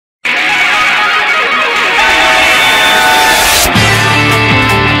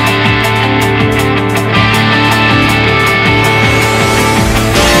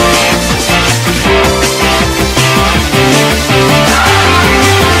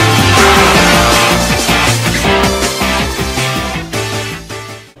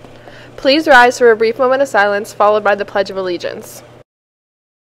Please rise for a brief moment of silence, followed by the Pledge of Allegiance.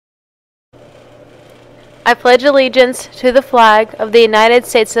 I pledge allegiance to the flag of the United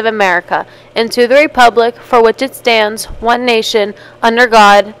States of America and to the republic for which it stands, one nation, under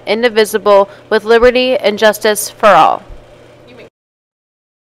God, indivisible, with liberty and justice for all.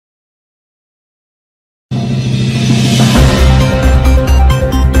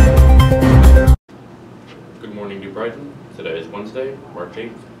 Good morning, New Brighton. Today is Wednesday, March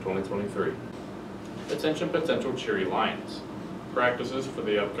 8th, 2023. Attention potential Cheery Lions. Practices for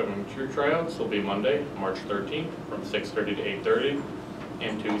the upcoming cheer tryouts will be Monday, March 13th from 6:30 to 8:30,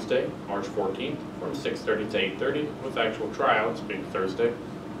 and Tuesday, March 14th from 6:30 to 8:30, with actual tryouts being Thursday,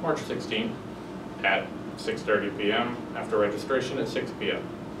 March 16th at 6:30 p.m. after registration at 6 p.m.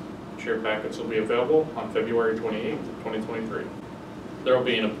 Cheer packets will be available on February 28th, 2023. There will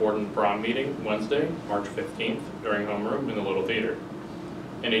be an important prom meeting Wednesday, March 15th during homeroom in the Little Theater.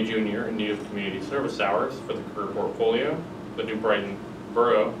 Any junior in need of community service hours for the career portfolio, the New Brighton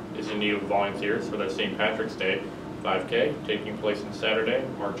Borough is in need of volunteers for their St. Patrick's Day 5K taking place on Saturday,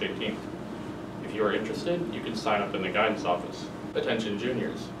 March 18th. If you are interested, you can sign up in the guidance office. Attention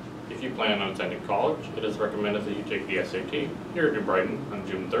juniors. If you plan on attending college, it is recommended that you take the SAT here at New Brighton on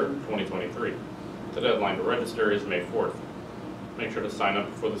June 3rd, 2023. The deadline to register is May 4th. Make sure to sign up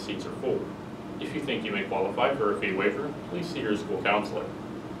before the seats are full. If you think you may qualify for a fee waiver, please see your school counselor.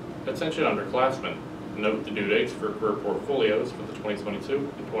 Attention underclassmen. Note the due dates for career portfolios for the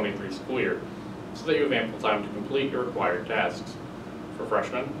 2022 and 23 school year, so that you have ample time to complete your required tasks. For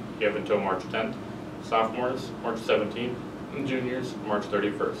freshmen, you have until March 10th, sophomores, March 17th, and juniors, March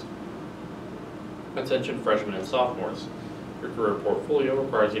 31st. Attention freshmen and sophomores. Your career portfolio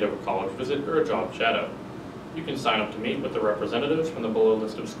requires you to have a college visit or a job shadow. You can sign up to meet with the representatives from the below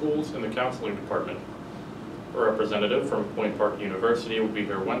list of schools in the counseling department. A representative from Point Park University will be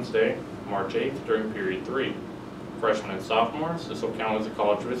here Wednesday, March 8th during period 3. Freshmen and sophomores, this will count as a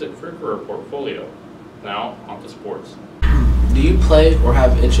college visit for a career portfolio. Now, on to sports. Do you play or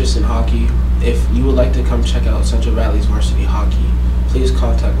have interest in hockey? If you would like to come check out Central Valley's varsity hockey, please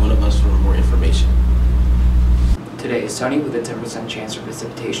contact one of us for more information. Today is sunny with a 10% chance for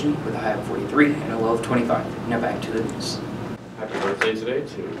precipitation with a high of 43 and a low of 25. Now back to the news. Happy birthday today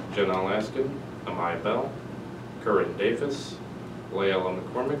to Janelle Askin, Amaya Bell, Corinne Davis, Layla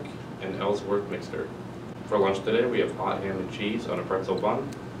McCormick, and Ellsworth Mixter. For lunch today, we have hot ham and cheese on a pretzel bun,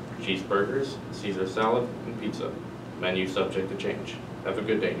 cheeseburgers, Caesar salad, and pizza. Menu subject to change. Have a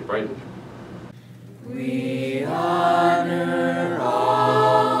good day, New Brighton. We honor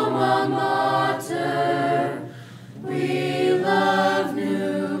all.